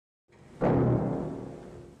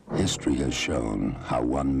History has shown how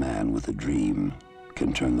one man with a dream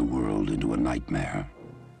can turn the world into a nightmare.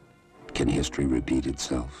 Can history repeat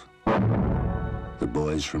itself? The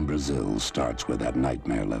Boys from Brazil starts where that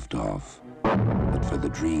nightmare left off. But for the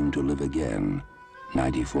dream to live again,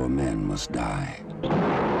 94 men must die.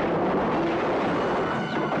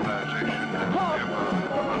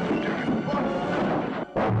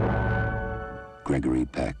 Gregory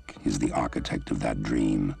Peck is the architect of that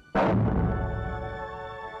dream.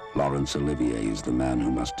 Laurence Olivier is the man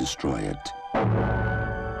who must destroy it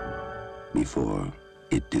before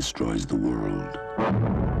it destroys the world.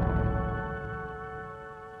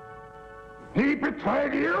 He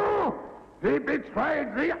betrayed you! He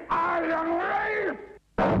betrayed the Iron Race!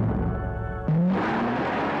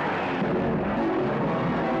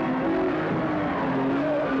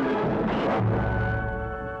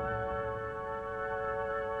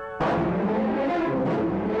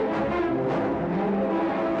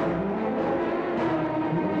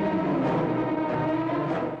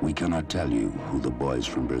 We cannot tell you who the Boys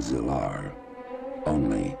from Brazil are,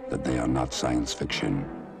 only that they are not science fiction.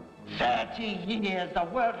 30 years the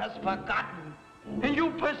world has forgotten, and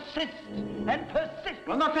you persist and persist.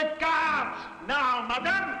 Will not take guards now,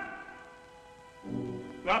 madame.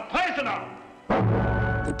 You are prisoner.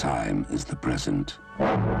 The time is the present.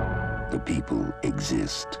 The people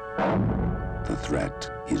exist. The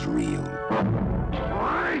threat is real.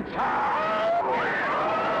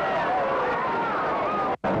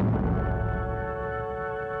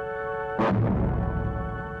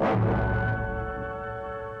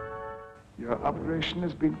 Your operation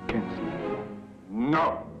has been cancelled.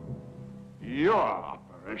 No. Your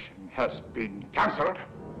operation has been cancelled.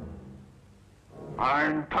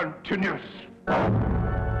 Mine continues.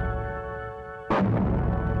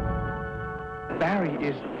 Barry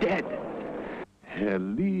is dead.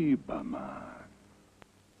 Lilli Palmer.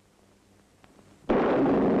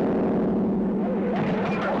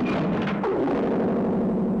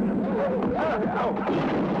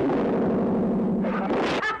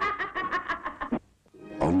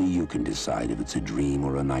 Only you can decide if it's a dream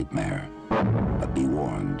or a nightmare. But be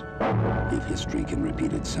warned, if history can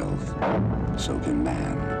repeat itself, so can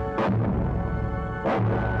man.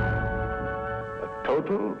 A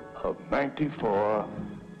total of 94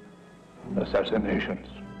 assassinations.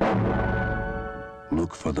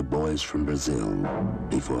 Look for the Boys from Brazil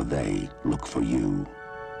before they look for you.